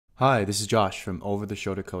Hi, this is Josh from Over the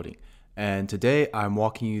Shoulder Coding, and today I'm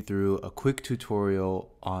walking you through a quick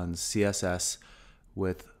tutorial on CSS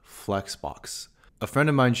with Flexbox. A friend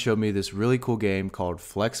of mine showed me this really cool game called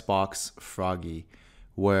Flexbox Froggy,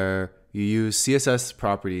 where you use CSS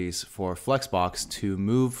properties for Flexbox to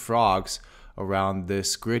move frogs around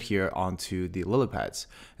this grid here onto the lily pads.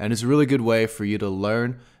 And it's a really good way for you to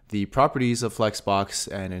learn the properties of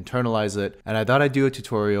Flexbox and internalize it. And I thought I'd do a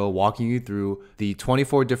tutorial walking you through the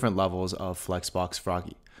 24 different levels of Flexbox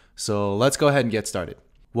Froggy. So let's go ahead and get started.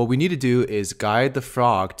 What we need to do is guide the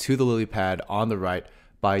frog to the lily pad on the right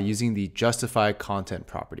by using the justify content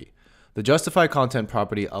property. The justify content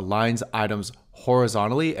property aligns items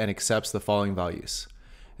horizontally and accepts the following values.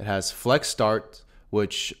 It has flex start,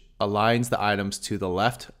 which aligns the items to the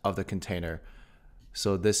left of the container.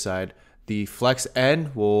 So this side. The flex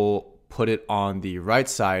end will put it on the right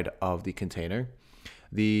side of the container.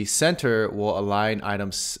 The center will align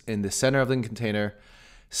items in the center of the container.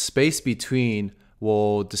 Space between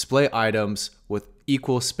will display items with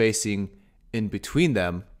equal spacing in between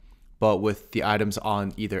them, but with the items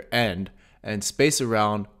on either end. And space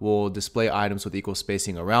around will display items with equal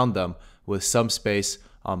spacing around them with some space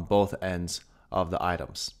on both ends of the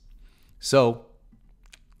items. So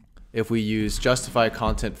if we use justify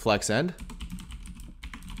content flex end,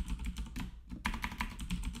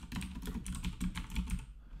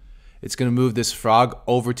 it's going to move this frog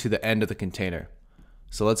over to the end of the container.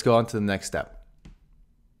 So let's go on to the next step.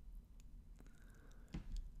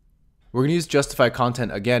 We're going to use justify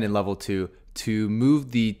content again in level 2 to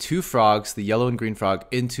move the two frogs, the yellow and green frog,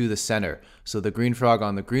 into the center. So the green frog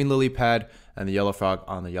on the green lily pad and the yellow frog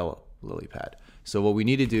on the yellow lily pad. So what we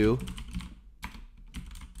need to do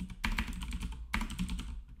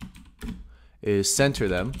is center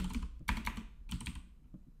them.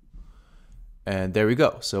 And there we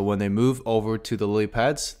go. So when they move over to the lily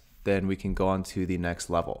pads, then we can go on to the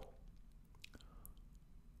next level.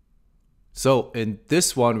 So in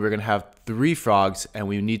this one, we're going to have 3 frogs and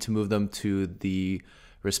we need to move them to the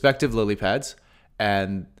respective lily pads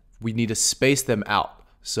and we need to space them out.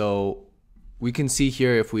 So we can see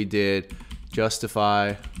here if we did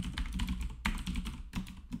justify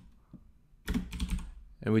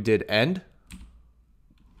and we did end,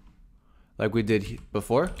 like we did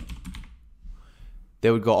before, they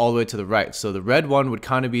would go all the way to the right. So the red one would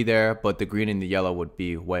kind of be there, but the green and the yellow would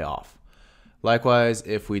be way off. Likewise,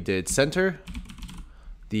 if we did center,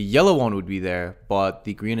 the yellow one would be there, but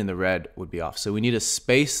the green and the red would be off. So we need to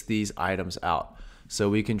space these items out. So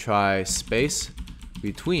we can try space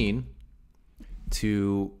between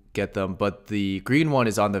to get them, but the green one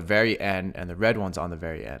is on the very end and the red one's on the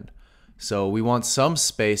very end. So we want some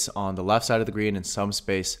space on the left side of the green and some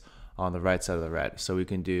space on the right side of the red. So we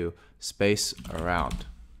can do space around.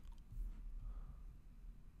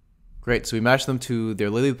 Great, so we matched them to their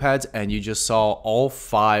lily pads and you just saw all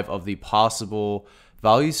 5 of the possible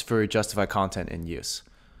values for justify content in use.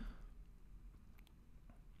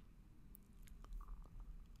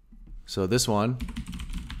 So this one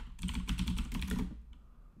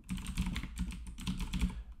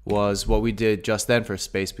was what we did just then for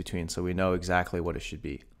space between, so we know exactly what it should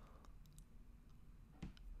be.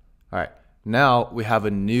 All right, now we have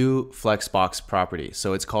a new Flexbox property.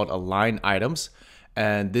 So it's called align items,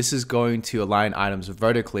 and this is going to align items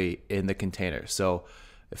vertically in the container. So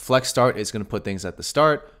flex start is going to put things at the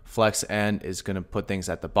start, flex end is going to put things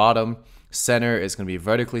at the bottom, center is going to be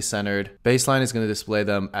vertically centered, baseline is going to display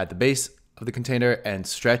them at the base of the container, and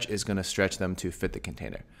stretch is going to stretch them to fit the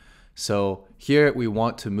container. So here we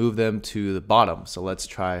want to move them to the bottom. So let's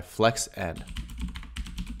try flex end.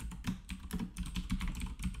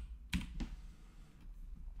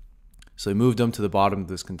 So we moved them to the bottom of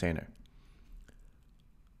this container.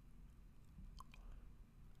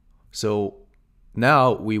 So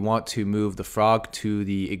now we want to move the frog to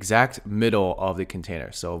the exact middle of the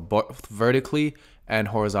container. So both vertically and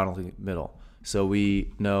horizontally middle. So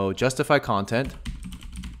we know justify content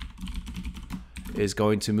is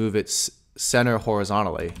going to move its center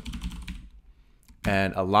horizontally,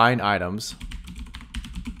 and align items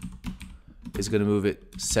is going to move it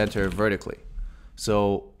center vertically.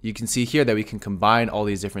 So you can see here that we can combine all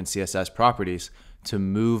these different CSS properties to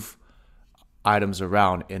move items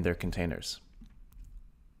around in their containers.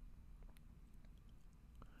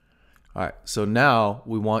 All right, so now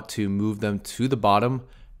we want to move them to the bottom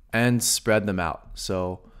and spread them out.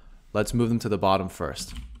 So let's move them to the bottom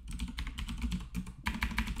first.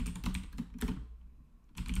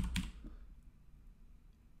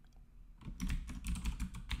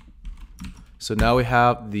 So now we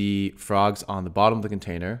have the frogs on the bottom of the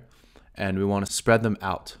container and we want to spread them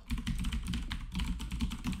out.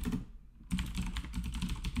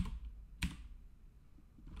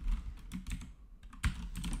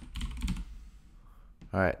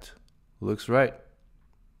 All right, looks right.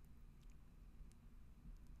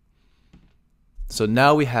 So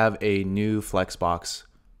now we have a new Flexbox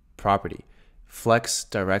property, flex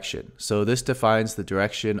direction. So this defines the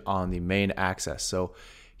direction on the main axis. So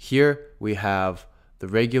here we have the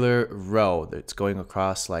regular row that's going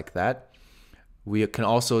across like that. We can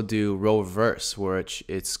also do row reverse, which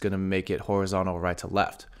it's going to make it horizontal right to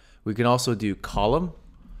left. We can also do column.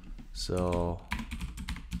 So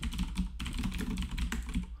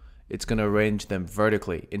it's going to arrange them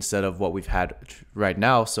vertically instead of what we've had right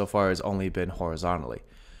now so far has only been horizontally.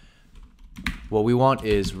 What we want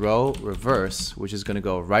is row reverse, which is going to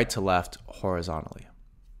go right to left horizontally.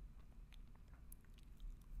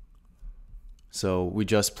 So we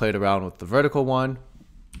just played around with the vertical one,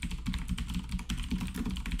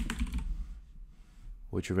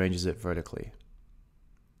 which arranges it vertically.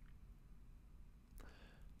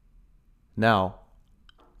 Now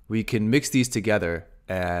we can mix these together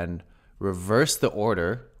and reverse the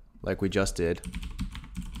order like we just did.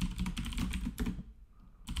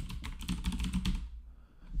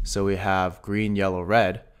 So we have green, yellow,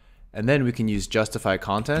 red, and then we can use justify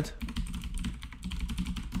content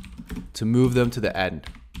to move them to the end.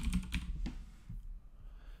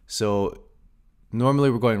 So normally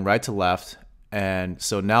we're going right to left, and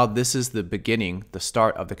so now this is the beginning, the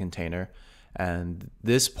start of the container, and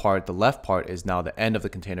this part, the left part, is now the end of the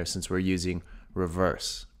container since we're using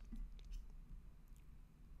reverse.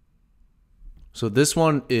 So this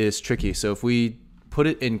one is tricky. So if we put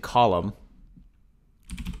it in column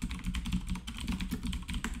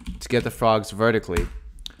to get the frogs vertically,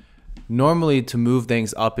 normally to move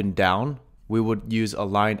things up and down, we would use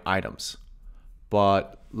align items.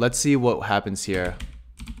 But let's see what happens here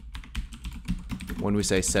when we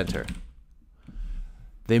say center.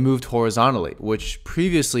 They moved horizontally, which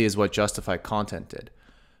previously is what justify content did.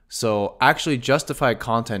 So actually justify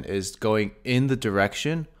content is going in the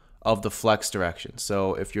direction of the flex direction.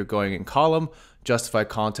 So if you're going in column, justify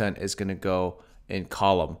content is going to go in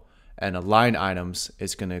column, and align items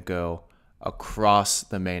is going to go across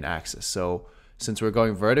the main axis. So since we're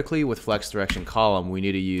going vertically with flex direction column, we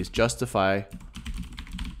need to use justify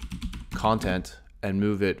content and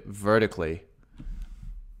move it vertically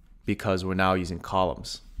because we're now using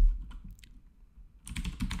columns.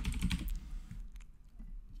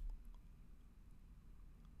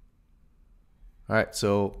 All right,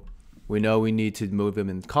 so we know we need to move them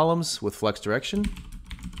in columns with flex direction.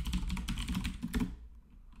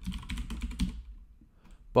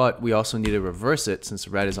 But we also need to reverse it since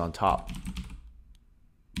red is on top.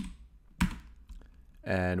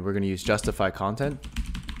 And we're going to use justify content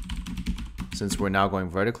since we're now going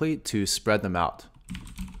vertically to spread them out.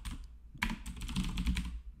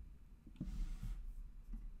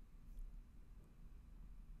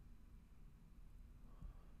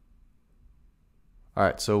 All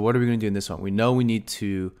right, so what are we going to do in this one? We know we need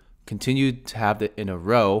to continue to have it in a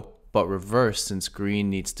row, but reverse since green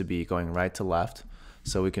needs to be going right to left.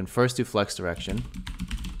 So we can first do flex direction.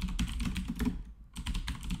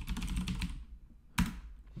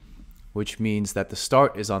 Which means that the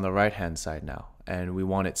start is on the right hand side now, and we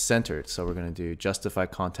want it centered. So we're going to do justify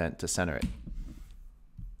content to center it.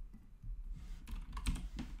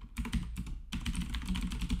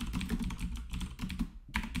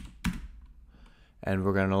 And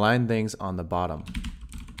we're going to align things on the bottom.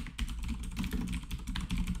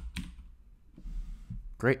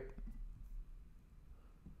 Great.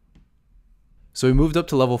 So we moved up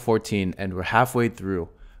to level 14 and we're halfway through,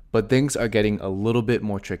 but things are getting a little bit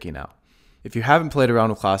more tricky now. If you haven't played around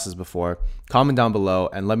with classes before, comment down below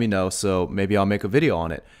and let me know so maybe I'll make a video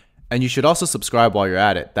on it. And you should also subscribe while you're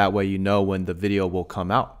at it. That way you know when the video will come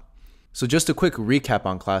out. So just a quick recap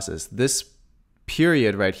on classes. This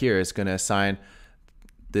period right here is going to assign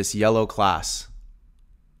this yellow class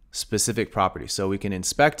specific property. So we can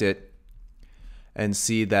inspect it and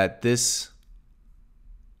see that this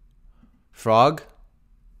frog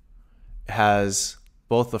has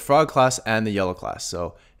both the frog class and the yellow class.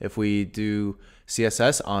 So if we do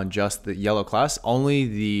CSS on just the yellow class, only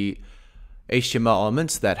the HTML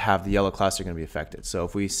elements that have the yellow class are going to be affected. So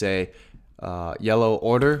if we say yellow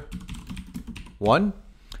order 1,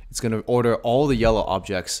 it's going to order all the yellow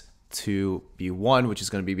objects to be 1, which is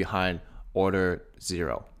going to be behind order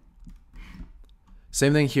 0.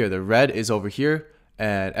 Same thing here. The red is over here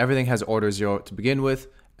and everything has order 0 to begin with.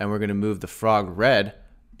 And we're going to move the frog red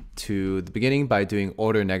to the beginning by doing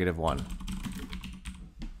order -1.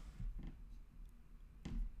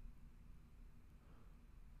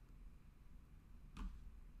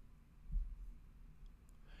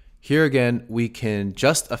 Here again, we can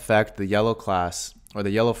just affect the yellow class or the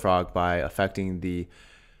yellow frog by affecting the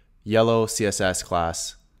yellow CSS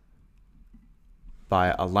class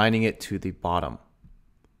by aligning it to the bottom.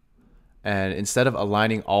 And instead of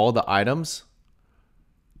aligning all the items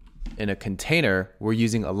in a container, we're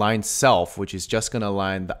using align self, which is just going to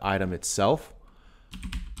align the item itself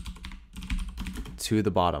to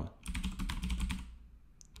the bottom.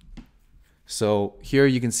 So here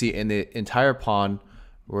you can see in the entire pawn,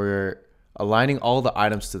 we're aligning all the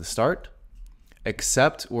items to the start,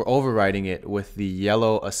 except we're overriding it with the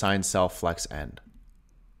yellow assign self flex end.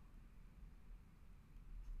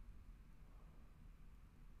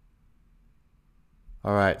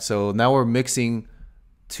 All right, so now we're mixing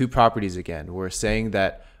two properties again. We're saying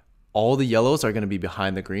that all the yellows are going to be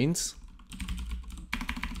behind the greens.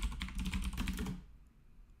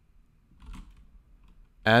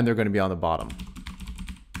 And they're going to be on the bottom.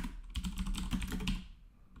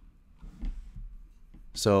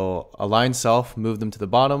 So align self, move them to the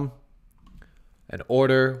bottom, and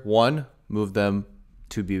order one, move them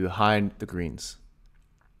to be behind the greens.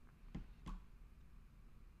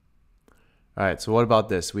 All right, so what about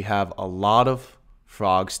this? We have a lot of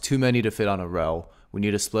frogs, too many to fit on a row. We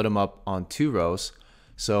need to split them up on 2 rows.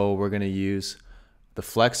 So we're going to use the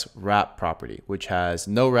flex wrap property, which has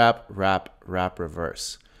no wrap, wrap, wrap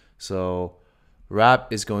reverse. So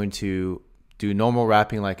wrap is going to do normal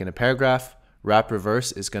wrapping like in a paragraph. Wrap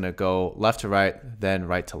reverse is going to go left to right, then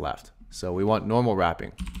right to left. So we want normal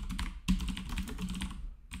wrapping.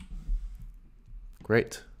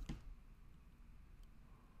 Great.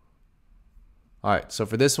 All right, so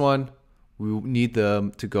for this one, we need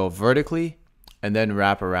them to go vertically and then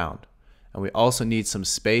wrap around. And we also need some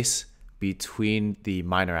space between the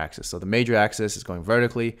minor axis. So the major axis is going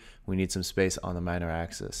vertically. We need some space on the minor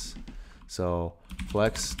axis. So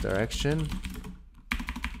flex direction,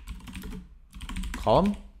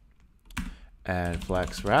 column, and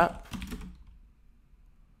flex wrap,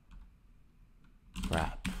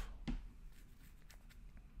 wrap.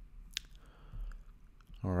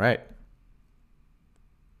 All right.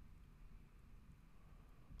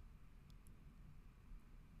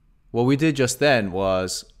 What we did just then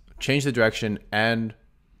was change the direction and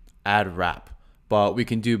add wrap, but we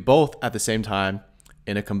can do both at the same time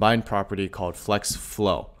in a combined property called flex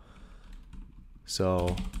flow.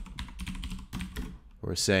 So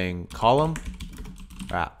we're saying column,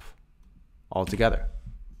 wrap, all together.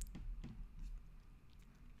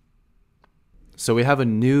 So we have a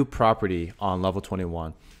new property on level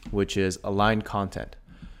 21, which is align content.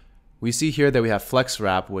 We see here that we have flex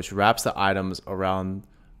wrap, which wraps the items around,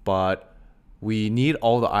 but we need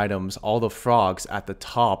all the items, all the frogs at the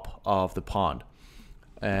top of the pond.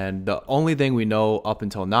 And the only thing we know up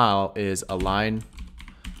until now is align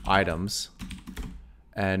items.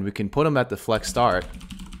 And we can put them at the flex start,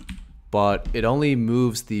 but it only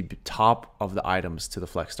moves the top of the items to the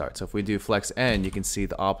flex start. So if we do flex end, you can see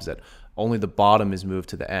the opposite. Only the bottom is moved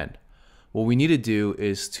to the end. What we need to do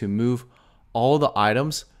is to move all the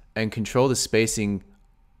items and control the spacing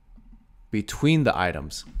between the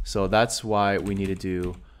items. So that's why we need to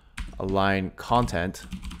do align content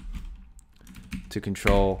to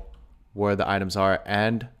control where the items are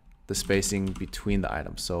and the spacing between the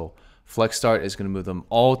items. So flex start is going to move them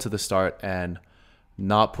all to the start and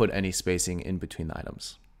not put any spacing in between the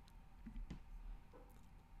items.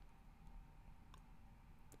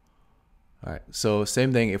 All right, so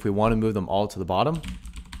same thing if we want to move them all to the bottom.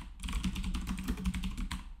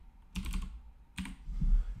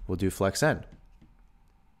 We'll do flex end.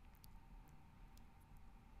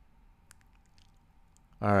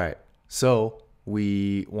 All right, so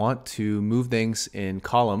we want to move things in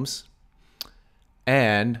columns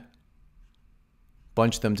and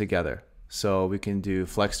bunch them together. So we can do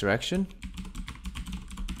flex direction,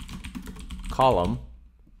 column,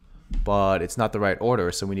 but it's not the right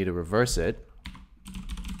order, so we need to reverse it.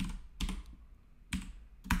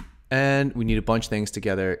 And we need to bunch things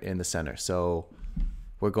together in the center. So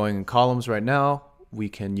we're going in columns right now. We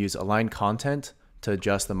can use align content to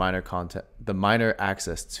adjust the minor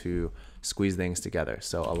axis to squeeze things together.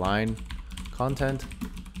 So align content,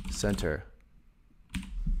 center.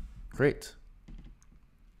 Great.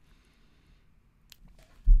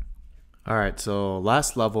 All right, so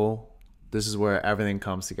last level, this is where everything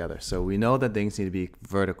comes together. So we know that things need to be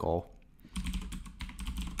vertical,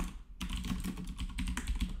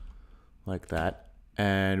 like that.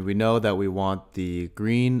 And we know that we want the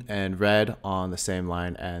green and red on the same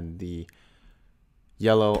line and the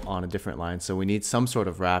yellow on a different line. So we need some sort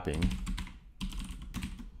of wrapping.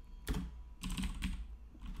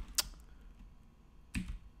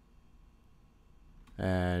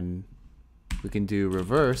 And we can do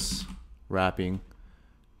reverse wrapping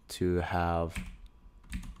to have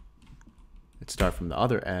it start from the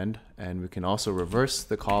other end, and we can also reverse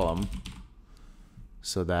the column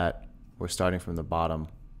so that we're starting from the bottom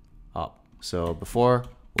up. So before,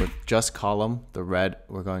 with just column, the red,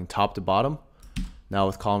 we're going top to bottom. Now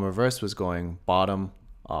with column reverse was going bottom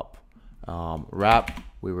up. Wrap,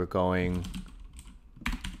 we were going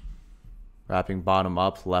wrapping bottom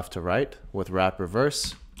up, left to right. With wrap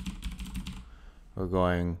reverse, we're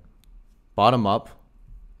going bottom up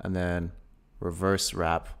and then reverse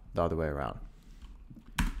wrap the other way around.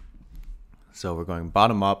 So we're going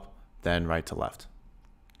bottom up, then right to left.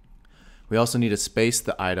 We also need to space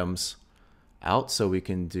the items out, so we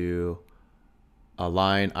can do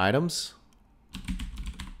align items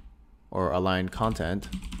or align content,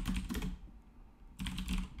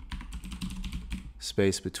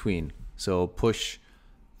 space between. So push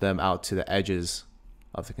them out to the edges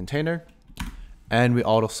of the container. And we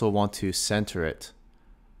also want to center it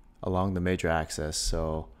along the major axis.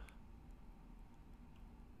 So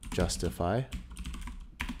justify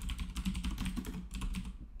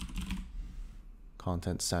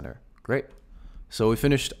content center. Great. So we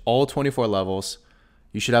finished all 24 levels.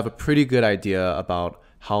 You should have a pretty good idea about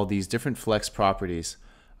how these different flex properties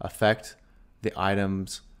affect the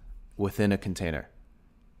items within a container.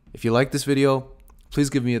 If you like this video, please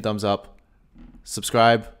give me a thumbs up,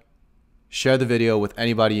 subscribe, share the video with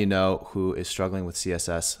anybody you know who is struggling with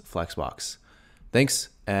CSS Flexbox. Thanks,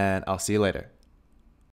 and I'll see you later.